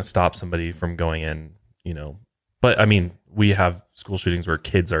 what's going to stop somebody from going in, But, I mean, we have school shootings where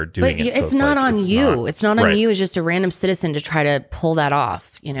kids are doing it. It's not on you. It's not on you as just a random citizen to try to pull that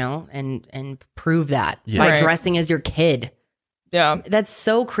off, and prove that by dressing as your kid. Yeah. That's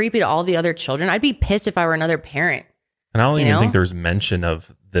so creepy to all the other children. I'd be pissed if I were another parent. And I don't even think there's mention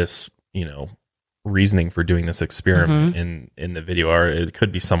of this, reasoning for doing this experiment in the video, or it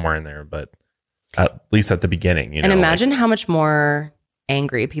could be somewhere in there, but at least at the beginning, And imagine how much more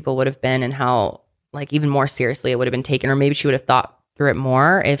angry people would have been, and how even more seriously it would have been taken, or maybe she would have thought through it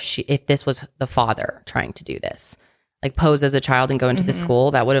more if this was the father trying to do this, pose as a child and go into the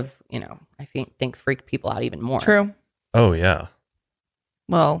school. That would have, I think freaked people out even more. True. Oh yeah.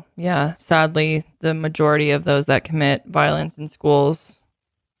 Well, yeah. Sadly, the majority of those that commit violence in schools,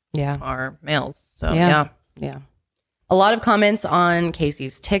 are males. So yeah. A lot of comments on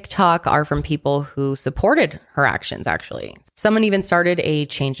Casey's TikTok are from people who supported her actions, actually. Someone even started a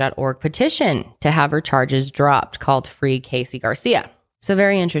Change.org petition to have her charges dropped, called Free Casey Garcia. So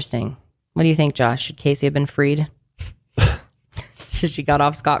very interesting. What do you think, Josh? Should Casey have been freed? Should she got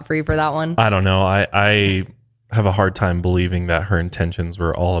off scot-free for that one? I don't know. I have a hard time believing that her intentions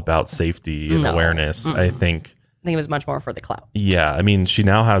were all about safety and awareness. I think it was much more for the clout. Yeah. I mean, she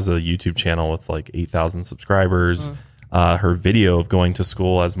now has a YouTube channel with 8,000 subscribers. Her video of going to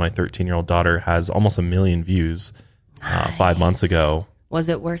school as my 13-year-old daughter has almost 1 million views 5 months ago. Was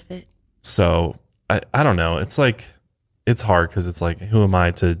it worth it? So I don't know. It's it's hard because it's who am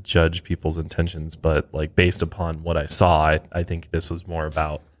I to judge people's intentions? But based upon what I saw, I think this was more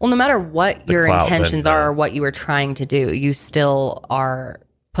about. Well, no matter what your intentions are or what you were trying to do, you still are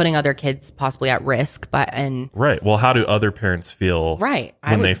putting other kids possibly at risk. Right. Well, how do other parents feel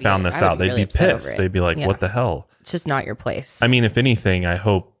when they found this out? They'd be pissed. They'd be like, what the hell? It's just not your place. I mean, if anything, I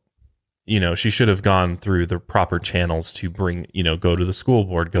hope, she should have gone through the proper channels to bring, go to the school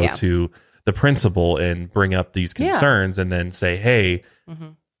board, go to the principal and bring up these concerns and then say, hey,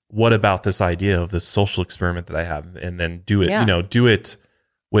 what about this idea of this social experiment that I have? And then do it, do it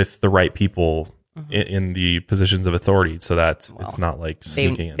with the right people in the positions of authority, so that it's not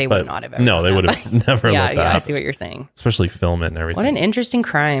sneaking in. They would not have ever. No, they would have never let that happen. I see what you're saying. Especially film it and everything. What an interesting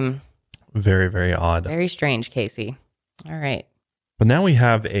crime. Very, very odd. Very strange, Casey. All right. But now we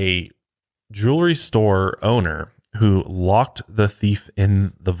have a jewelry store owner who locked the thief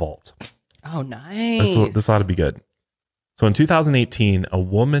in the vault. Oh, nice. This ought to be good. So in 2018, a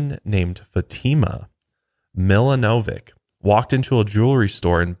woman named Fatima Milanovic walked into a jewelry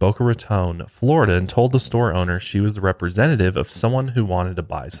store in Boca Raton, Florida, and told the store owner she was the representative of someone who wanted to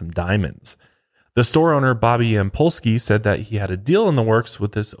buy some diamonds. The store owner, Bobby Yampolsky, said that he had a deal in the works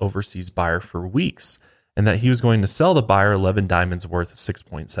with this overseas buyer for weeks, and that he was going to sell the buyer 11 diamonds worth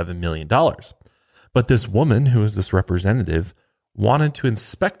 $6.7 million. But this woman, who is this representative, wanted to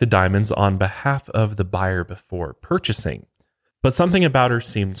inspect the diamonds on behalf of the buyer before purchasing. But something about her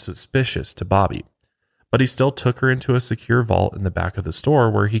seemed suspicious to Bobby. But he still took her into a secure vault in the back of the store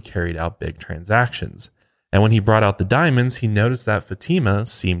where he carried out big transactions. And when he brought out the diamonds, he noticed that Fatima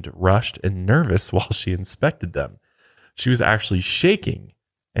seemed rushed and nervous while she inspected them. She was actually shaking,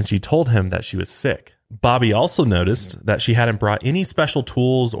 and she told him that she was sick. Bobby also noticed that she hadn't brought any special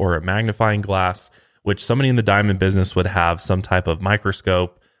tools or a magnifying glass, which somebody in the diamond business would have some type of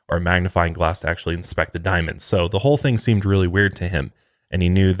microscope or a magnifying glass to actually inspect the diamonds. So the whole thing seemed really weird to him, and he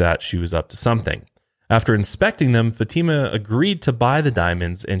knew that she was up to something. After inspecting them, Fatima agreed to buy the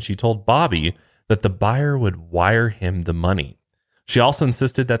diamonds, and she told Bobby that the buyer would wire him the money. She also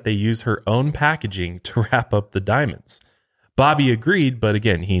insisted that they use her own packaging to wrap up the diamonds. Bobby agreed, but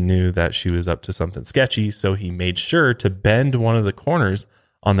again, he knew that she was up to something sketchy, so he made sure to bend one of the corners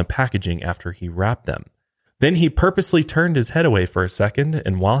on the packaging after he wrapped them. Then he purposely turned his head away for a second,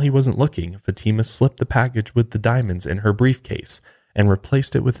 and while he wasn't looking, Fatima slipped the package with the diamonds in her briefcase and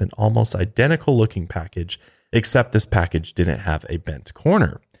replaced it with an almost identical looking package, except this package didn't have a bent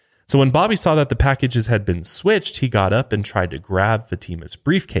corner. So when Bobby saw that the packages had been switched, he got up and tried to grab Fatima's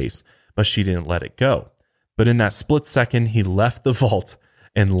briefcase, but she didn't let it go. But in that split second, he left the vault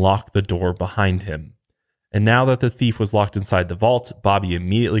and locked the door behind him. And now that the thief was locked inside the vault, Bobby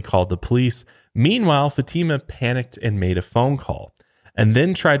immediately called the police. Meanwhile, Fatima panicked and made a phone call, and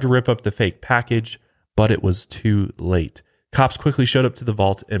then tried to rip up the fake package, but it was too late. Cops quickly showed up to the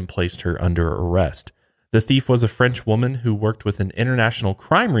vault and placed her under arrest. The thief was a French woman who worked with an international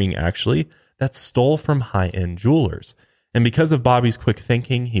crime ring, actually, that stole from high-end jewelers. And because of Bobby's quick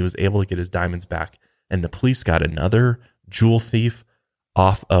thinking, he was able to get his diamonds back, and the police got another jewel thief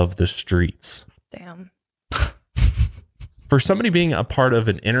off of the streets. Damn. For somebody being a part of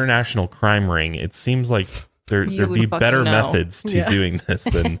an international crime ring, it seems like there'd be better methods to doing this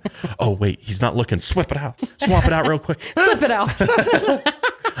than, oh, wait, he's not looking. Swap it out real quick. Swip it out.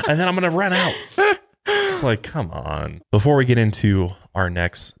 And then I'm going to run out. It's like, come on. Before we get into our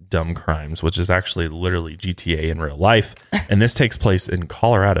next dumb crimes, which is actually literally GTA in real life, and this takes place in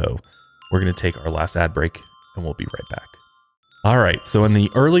Colorado, we're going to take our last ad break, and we'll be right back. All right, so in the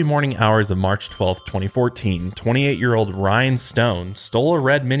early morning hours of March 12th, 2014, 28-year-old Ryan Stone stole a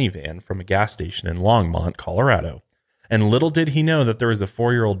red minivan from a gas station in Longmont, Colorado. And little did he know that there was a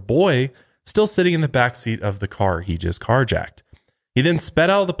 4-year-old boy still sitting in the backseat of the car he just carjacked. He then sped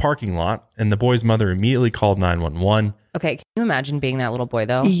out of the parking lot, and the boy's mother immediately called 911. Okay, can you imagine being that little boy,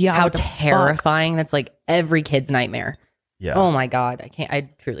 though? Yeah. How terrifying. That's like every kid's nightmare. Yeah. Oh, my God. I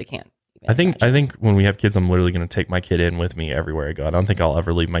truly can't. I think when we have kids, I'm literally going to take my kid in with me everywhere I go. I don't think I'll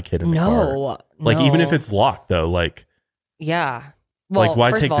ever leave my kid in the car. Like, even if it's locked, though, like... Yeah. Well, like, why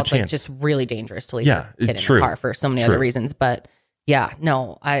first take of all, the it's chance? like just really dangerous to leave Yeah, your kid true. in the car for so many other reasons. But yeah,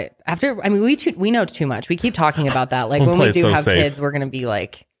 no, we know too much. We keep talking about that. Like when we do have kids, we're going to be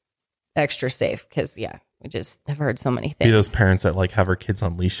like extra safe because we just have heard so many things. Be those parents that like have our kids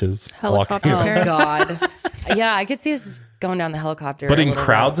on leashes. Helicopter walking parents. Oh God. Yeah, I could see us going down the helicopter. But in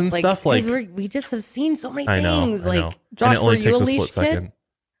crowds and stuff, like we just have seen so many I know, things. I know. Like, Josh, and it only were you takes a a split leash second. kid?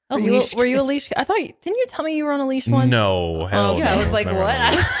 Were you a leash kid? I thought didn't you tell me you were on a leash once? No, hell yeah, no, I was like, never what?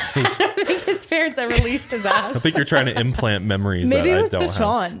 on a leash. I don't think his parents ever leashed his ass. I think you're trying to implant memories. Maybe that it was I don't to have.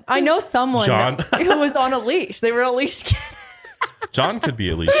 John. I know someone who was on a leash. They were a leash kid. John could be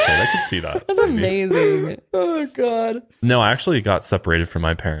a leash kid. I could see that. That's amazing. Oh God. No, I actually got separated from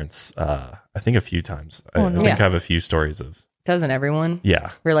my parents. I think a few times. I think I have a few stories of. Doesn't everyone?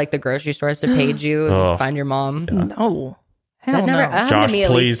 Yeah. Where like the grocery store has to page you and find your mom. Yeah. No. That never happened Josh, to me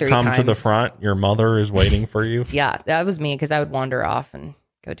at please least 3 come times. to the front. Your mother is waiting for you. Yeah, that was me because I would wander off and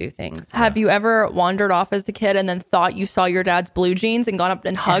go do things. Have you ever wandered off as a kid and then thought you saw your dad's blue jeans and gone up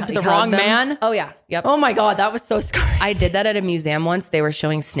and hugged the wrong man? Oh yeah, yep. Oh my God, that was so scary. I did that at a museum once. They were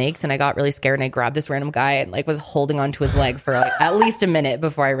showing snakes, and I got really scared. And I grabbed this random guy and like was holding onto his leg for like at least a minute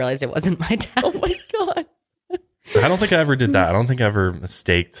before I realized it wasn't my dad. Oh my God. I don't think I ever did that. I don't think I ever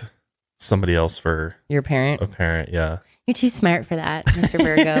mistaked somebody else for Your parent? a parent. Yeah. You're too smart for that, Mr.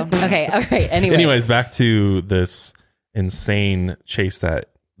 Virgo. Okay, all right. Anyways, back to this insane chase that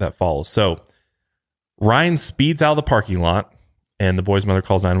follows. So Ryan speeds out of the parking lot, and the boy's mother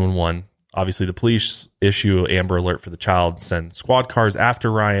calls 911. Obviously, the police issue Amber Alert for the child, send squad cars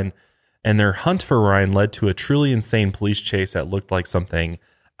after Ryan, and their hunt for Ryan led to a truly insane police chase that looked like something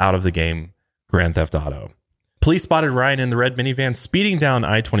out of the game Grand Theft Auto. Police spotted Ryan in the red minivan speeding down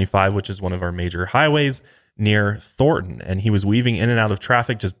I-25, which is one of our major highways near Thornton, and he was weaving in and out of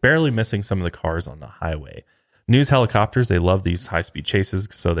traffic, just barely missing some of the cars on the highway. News helicopters, they love these high-speed chases,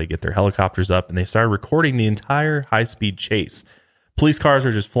 so they get their helicopters up, and they started recording the entire high-speed chase. Police cars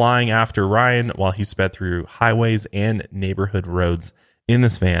are just flying after Ryan while he sped through highways and neighborhood roads in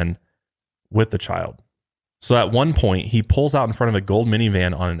this van with the child. So at one point, he pulls out in front of a gold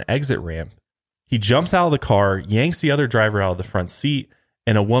minivan on an exit ramp. He jumps out of the car, yanks the other driver out of the front seat,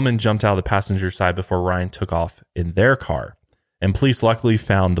 and a woman jumped out of the passenger side before Ryan took off in their car. And police luckily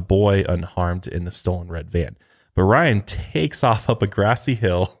found the boy unharmed in the stolen red van. But Ryan takes off up a grassy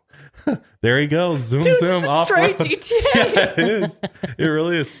hill. There he goes. Zoom, Dude, zoom. Off straight GTA. Yeah, it is. It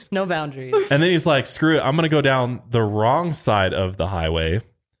really is. No boundaries. And then he's like, screw it. I'm going to go down the wrong side of the highway,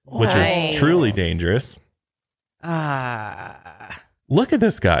 which is truly dangerous. Look at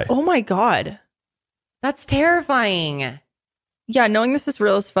this guy. Oh my God. That's terrifying. Yeah, knowing this is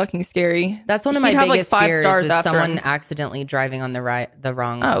real is fucking scary. That's one of my biggest fears stars is after someone him. accidentally driving on the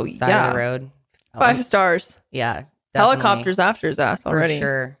wrong side yeah. of the road. 5 stars. Yeah. Helicopters after his ass already. For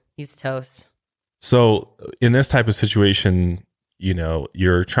sure. He's toast. So in this type of situation, you know,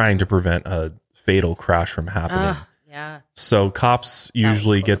 you're trying to prevent a fatal crash from happening. Yeah. So cops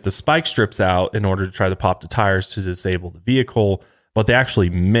usually get the spike strips out in order to try to pop the tires to disable the vehicle, but they actually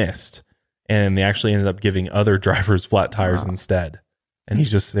missed. And they actually ended up giving other drivers flat tires instead. And he's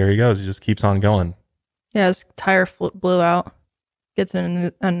just, there he goes. He just keeps on going. Yeah, his tire blew out. Gets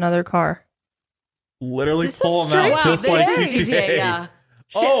in another car. Literally pull him out just like GTA. Yeah.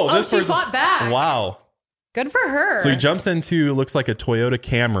 Oh, this she person fought back. Wow. Good for her. So he jumps into, looks like a Toyota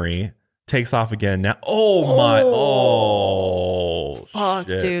Camry, takes off again. Now, Fuck,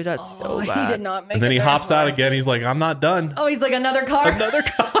 shit. dude, that's so bad. He did not make And then it he very hops far. out again. He's like, I'm not done. Oh, he's like another car. Another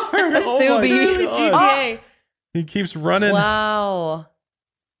car. Subi. God. He keeps running. Wow.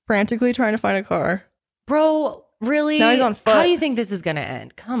 Frantically trying to find a car. Bro, really? Now he's on foot. How do you think this is going to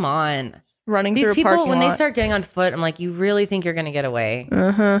end? Come on. Running These through a people, parking when they lot. start getting on foot, I'm like, you really think you're going to get away?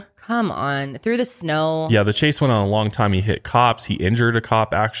 Come on. Through the snow. Yeah, the chase went on a long time. He hit cops. He injured a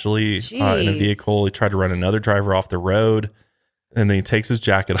cop, actually, in a Jeez. vehicle. He tried to run another driver off the road. And then he takes his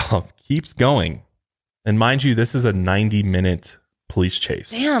jacket off, keeps going. And mind you, this is a 90-minute police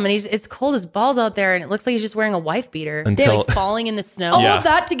chase. Damn, and it's cold as balls out there, and it looks like he's just wearing a wife beater. Until- They're like falling in the snow. All Yeah. of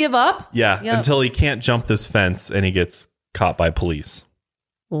that to give up? Yeah, Yep. until he can't jump this fence and he gets caught by police.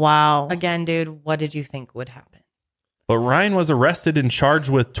 Wow. Again, dude, what did you think would happen? But Ryan was arrested and charged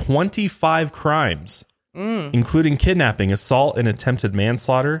with 25 crimes, including kidnapping, assault, and attempted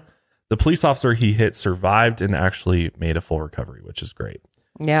manslaughter. The police officer he hit survived and actually made a full recovery, which is great.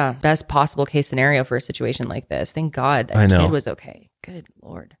 Yeah, best possible case scenario for a situation like this. Thank God that I know. kid was okay. Good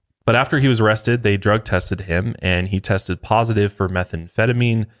Lord. But after he was arrested, they drug tested him, and he tested positive for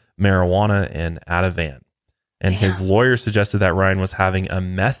methamphetamine, marijuana, and Ativan. And his lawyer suggested that Ryan was having a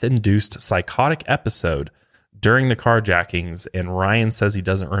meth-induced psychotic episode during the carjackings, and Ryan says he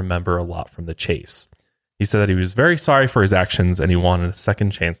doesn't remember a lot from the chase. He said that he was very sorry for his actions, and he wanted a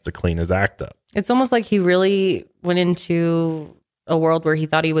second chance to clean his act up. It's almost like he really went into a world where he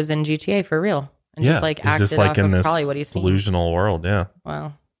thought he was in GTA for real. And just like he's acted just like off in of this probably what he's seen. delusional world, yeah.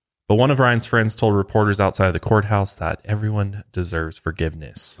 Wow. But one of Ryan's friends told reporters outside of the courthouse that everyone deserves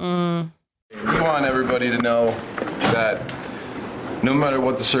forgiveness. We want everybody to know that no matter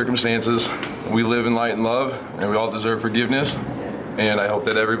what the circumstances, we live in light and love, and we all deserve forgiveness. And I hope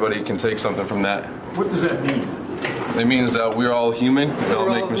that everybody can take something from that. What does that mean? It means that we're all human, we all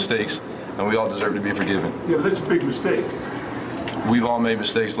make mistakes, and we all deserve to be forgiven. Yeah, that's a big mistake. We've all made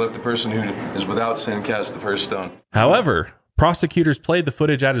mistakes. Let the person who is without sin cast the first stone. However, prosecutors played the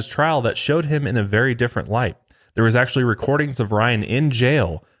footage at his trial that showed him in a very different light. There was actually recordings of Ryan in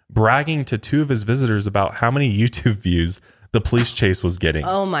jail bragging to two of his visitors about how many YouTube views the police chase was getting.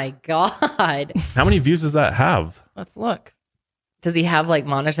 Oh my God. How many views does that have? Let's look. Does he have like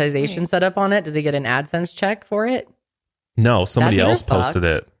monetization set up on it? Does he get an AdSense check for it? No, somebody That'd be else posted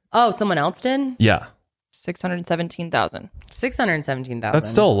fucked. it. Oh, someone else did? Yeah. 617,000. 617,000. That's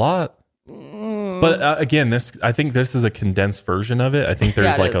still a lot. But again, I think this is a condensed version of it. I think there's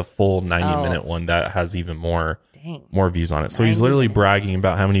Yeah, it like a is. full 90-minute one that has even more views on it. So he's 90 literally minutes. bragging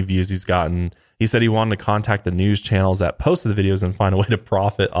about how many views he's gotten. He said he wanted to contact the news channels that posted the videos and find a way to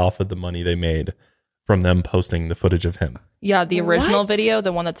profit off of the money they made from them posting the footage of him. Yeah, the original What? video,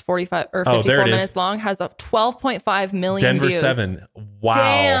 the one that's 45 or Oh, 54 there it is. minutes long, has a 12.5 million Denver views. 7. Wow.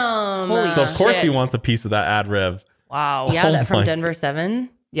 Damn. Holy So of course shit. he wants a piece of that ad rev. Wow. Yeah, Oh that from my- Denver 7.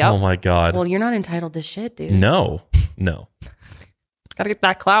 Yep. Oh my God. Well, you're not entitled to shit, dude. No. Gotta get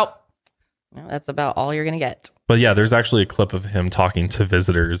that clout. Well, that's about all you're going to get. But yeah, there's actually a clip of him talking to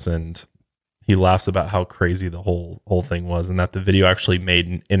visitors, and he laughs about how crazy the whole thing was, and that the video actually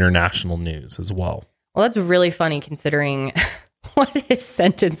made international news as well. Well, that's really funny considering what his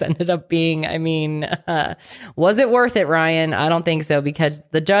sentence ended up being. I mean, was it worth it, Ryan? I don't think so, because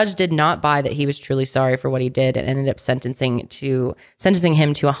the judge did not buy that he was truly sorry for what he did and ended up sentencing him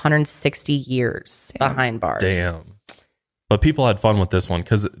to 160 years behind bars. Damn. But people had fun with this one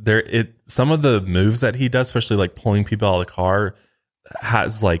because some of the moves that he does, especially like pulling people out of the car,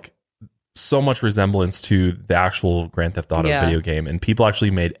 has like so much resemblance to the actual Grand Theft Auto video game, and people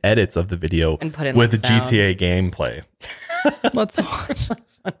actually made edits of the video and put in with the sound. GTA gameplay. Let's watch.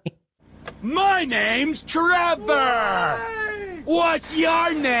 My name's Trevor. What's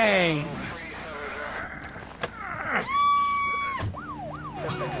your name?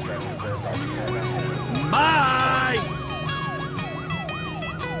 Bye.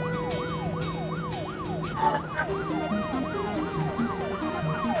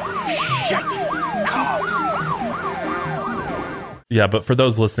 Shit. Cops. Yeah, but for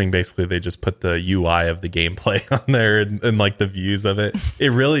those listening, basically they just put the UI of the gameplay on there and like the views of it.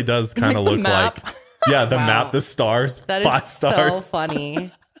 It really does kind of look like the map, the stars, that 5 is stars. so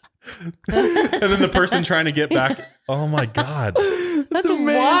funny. And then the person trying to get back. Oh my God. That's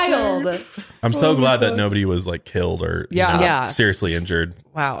wild. I'm so glad that nobody was like killed or seriously injured.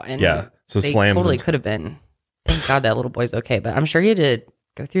 Wow. And so they slams totally could have been. Thank God that little boy's okay, but I'm sure he had to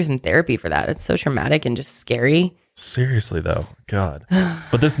go through some therapy for that. It's so traumatic and just scary. Seriously though, God.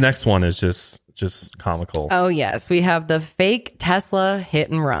 But this next one is just comical. Oh yes, we have the fake Tesla hit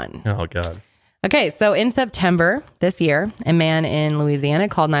and run. Oh God. Okay, so in September this year, a man in Louisiana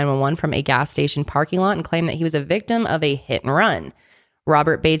called 911 from a gas station parking lot and claimed that he was a victim of a hit and run.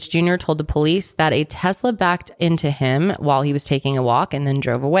 Robert Bates Jr. told the police that a Tesla backed into him while he was taking a walk and then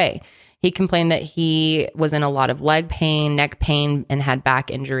drove away. He complained that he was in a lot of leg pain, neck pain, and had back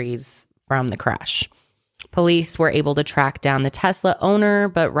injuries from the crash. Police were able to track down the Tesla owner,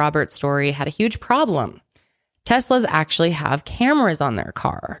 but Robert's story had a huge problem. Teslas actually have cameras on their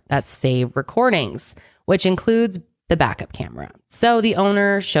car that save recordings, which includes the backup camera. So the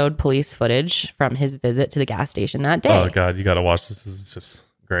owner showed police footage from his visit to the gas station that day. Oh God, you got to watch this. This is just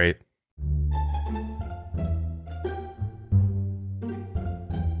great.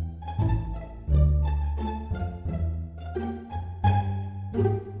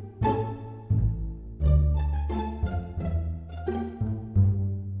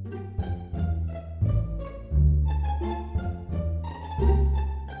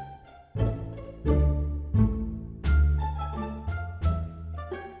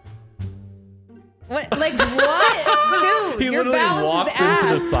 What? Like what? Dude, He literally walks into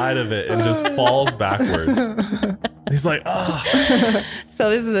the side of it and just falls backwards. He's like, oh. So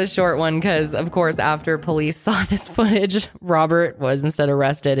this is a short one because, of course, after police saw this footage, Robert was instead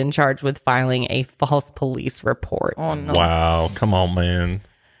arrested and charged with filing a false police report. Oh, no. Wow. Come on, man.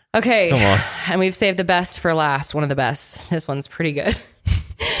 Okay. Come on. And we've saved the best for last. One of the best. This one's pretty good.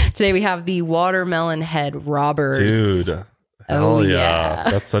 Today we have the watermelon head robbers. Dude. Oh, yeah.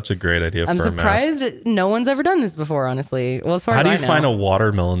 That's such a great idea I'm for a mask. surprised no one's ever done this before, honestly. Well, as far How as do I you know. find a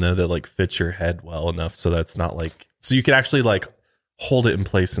watermelon though that like fits your head well enough so that's not like so you could actually like hold it in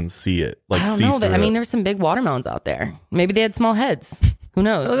place and see it like I don't see know. through I mean, it. there's some big watermelons out there. Maybe they had small heads. Who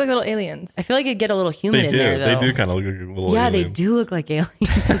knows? They look like little aliens. I feel like it'd get a little humid They in do. there, though. They do kind of look like little Yeah, they aliens. do look like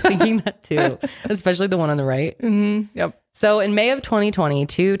aliens. I was thinking that too, especially the one on the right. Mm-hmm. Yep. So in May of 2020,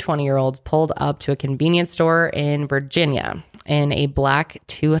 two 20-year-olds pulled up to a convenience store in Virginia in a black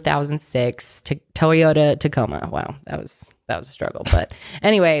 2006 Toyota Tacoma. Wow, that was a struggle. But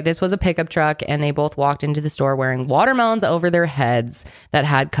anyway, this was a pickup truck, and they both walked into the store wearing watermelons over their heads that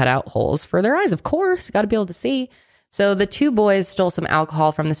had cut out holes for their eyes. Of course, got to be able to see. So the two boys stole some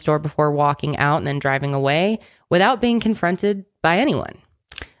alcohol from the store before walking out and then driving away without being confronted by anyone.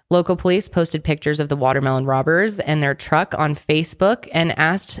 Local police posted pictures of the watermelon robbers and their truck on Facebook and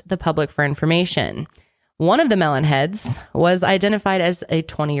asked the public for information. One of the melon heads was identified as a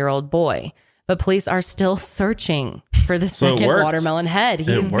 20-year-old boy, but police are still searching for the second watermelon head.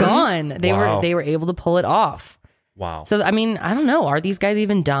 He's gone. They were able to pull it off. Wow. So I mean, I don't know. Are these guys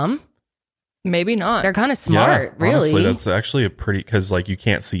even dumb? Maybe not. They're kind of smart, really. Honestly, that's actually a pretty because like you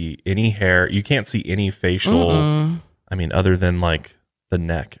can't see any hair, you can't see any facial. I mean, other than like the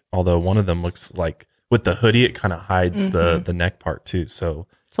neck. Although one of them looks like with the hoodie, it kind of hides the neck part too. So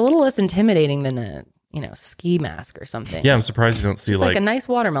it's a little less intimidating than ski mask or something. Yeah, I'm surprised you don't see just like a nice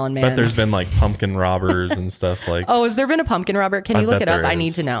watermelon man. But there's been like pumpkin robbers and stuff like. Oh, has there been a pumpkin robber? Can you look it up? I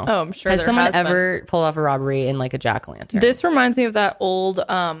need to know. Oh, I'm sure. Has someone ever pulled off a robbery in like a jack-o'-lantern? This reminds me of that old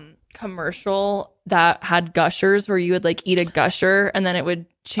commercial that had gushers where you would like eat a gusher and then it would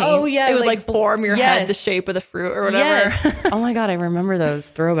change. Oh yeah, it would like form your head the shape of the fruit or whatever. Yes. Oh my god, I remember those.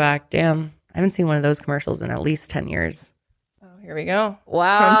 Throwback. Damn, I haven't seen one of those commercials in at least 10 years. Here we go.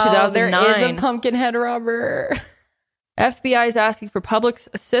 Wow. From 2009. There is a pumpkin head robber. FBI is asking for public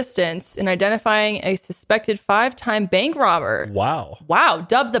assistance in identifying a suspected 5-time bank robber. Wow. Wow.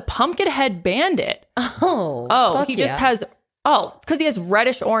 Dubbed the Pumpkinhead Bandit. Oh, he just has... Oh, because he has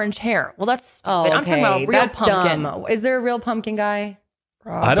reddish orange hair. Well, that's stupid. Oh, okay. I'm talking about a real that's pumpkin. Dumb. Is there a real pumpkin guy?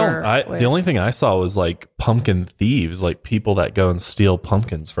 The only thing I saw was like pumpkin thieves, like people that go and steal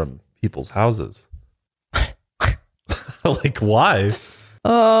pumpkins from people's houses. Like, why?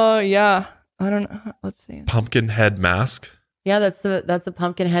 Yeah. I don't know. Let's see. Pumpkin head mask. Yeah, that's the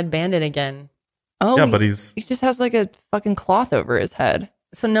pumpkin head bandit again. Oh, yeah, but he just has like a fucking cloth over his head.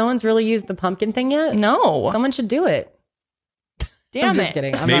 So no one's really used the pumpkin thing yet? No. Someone should do it. Damn I'm just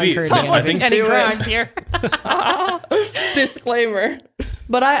kidding. I'm not encouraging I think any crimes here. Disclaimer.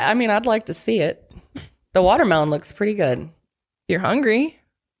 But I mean, I'd like to see it. The watermelon looks pretty good. You're hungry.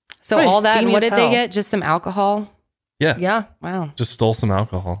 So all that, what did they get? Just some alcohol? Yeah. Yeah. Wow. Just stole some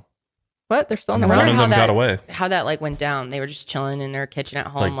alcohol. What? They're still on the None run. of them got away. How that like went down. They were just chilling in their kitchen at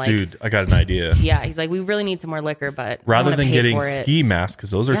home. Like, dude, I got an idea. Yeah. He's like, we really need some more liquor, but rather than getting ski masks, because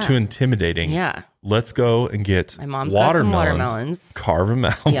those are too intimidating. Yeah. Let's go and get my mom's got some watermelons. Carve them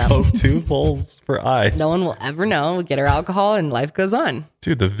out. Poke 2 holes for eyes. No one will ever know. We get our alcohol and life goes on.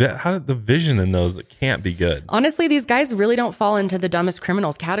 Dude, the vision in those, it can't be good. Honestly, these guys really don't fall into the dumbest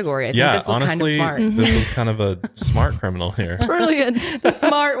criminals category. I think this was honestly, kind of smart. This was kind of a smart criminal here. Brilliant. The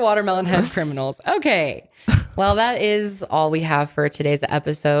smart watermelon head criminals. Okay. Well, that is all we have for today's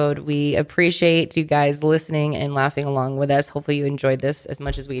episode. We appreciate you guys listening and laughing along with us. Hopefully you enjoyed this as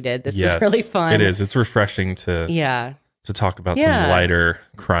much as we did. This was really fun. It is. It's refreshing to talk about some lighter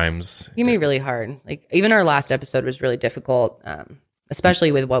crimes. It can be really hard. Like even our last episode was really difficult,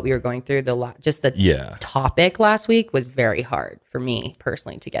 especially with what we were going through. The topic last week was very hard for me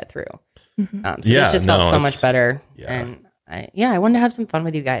personally to get through. So this just felt so much better. And I wanted to have some fun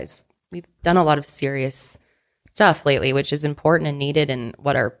with you guys. We've done a lot of serious stuff lately, which is important and needed and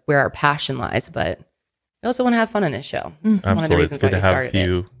where our passion lies. But we also want to have fun on this show. It's one of the reasons it's good why to have a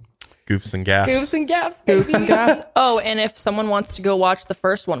few goofs and gaffs. Goofs and gaffs. Goofs and gaffs. Oh, and if someone wants to go watch the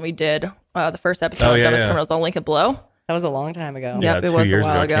first one we did, the first episode of Dumbest Criminals, I'll link it below. That was a long time ago. Yeah, yep, it 2 was years a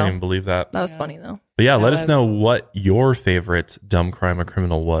while ago. I can't even believe that. That was funny though. But let us know what your favorite dumb crime or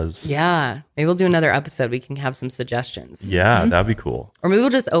criminal was. Yeah. Maybe we'll do another episode. We can have some suggestions. Yeah, that'd be cool. Or maybe we'll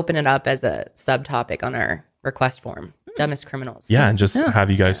just open it up as a subtopic on our request form. Dumbest criminals. Yeah, and just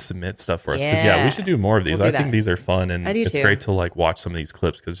have you guys submit stuff for us. Because we should do more of these. I think these are fun, and it's great to like watch some of these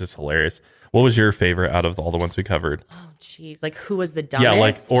clips because it's just hilarious. What was your favorite out of all the ones we covered? Oh, geez. Like who was the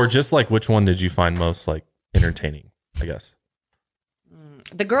dumbest? Yeah, or just like which one did you find most like entertaining, I guess.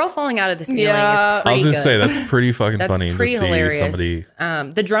 The girl falling out of the ceiling is pretty good. I was going to say, that's pretty fucking funny pretty to see hilarious. Somebody.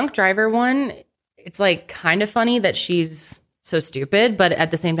 The drunk driver one, it's like kind of funny that she's so stupid, but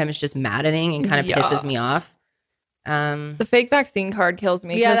at the same time, it's just maddening and kind of pisses me off. The fake vaccine card kills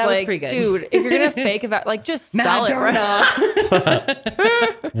me. Yeah, that was like, pretty good. Dude, if you're gonna fake like just spell it right.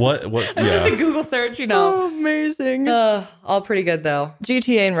 What? Yeah. Just a Google search, Oh, amazing. All pretty good though.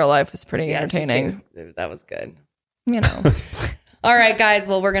 GTA in real life was pretty entertaining. That was good. You know. All right, guys.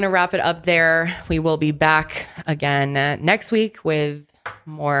 Well, we're gonna wrap it up there. We will be back again next week with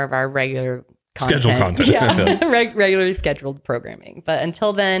more of our regular scheduled content. Yeah, regularly scheduled programming. But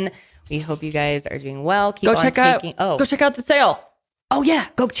until then. We hope you guys are doing well. Go check out the sale. Oh yeah,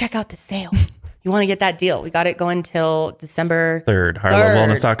 go check out the sale. You want to get that deal. We got it going till December 3rd.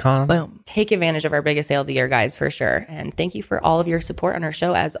 HigherLevelWellness.com. Boom. Take advantage of our biggest sale of the year, guys, for sure. And thank you for all of your support on our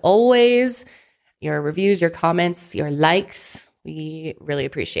show. As always, your reviews, your comments, your likes. We really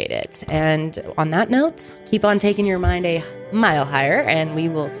appreciate it. And on that note, keep on taking your mind a mile higher, and we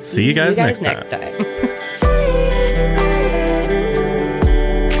will see you guys next time.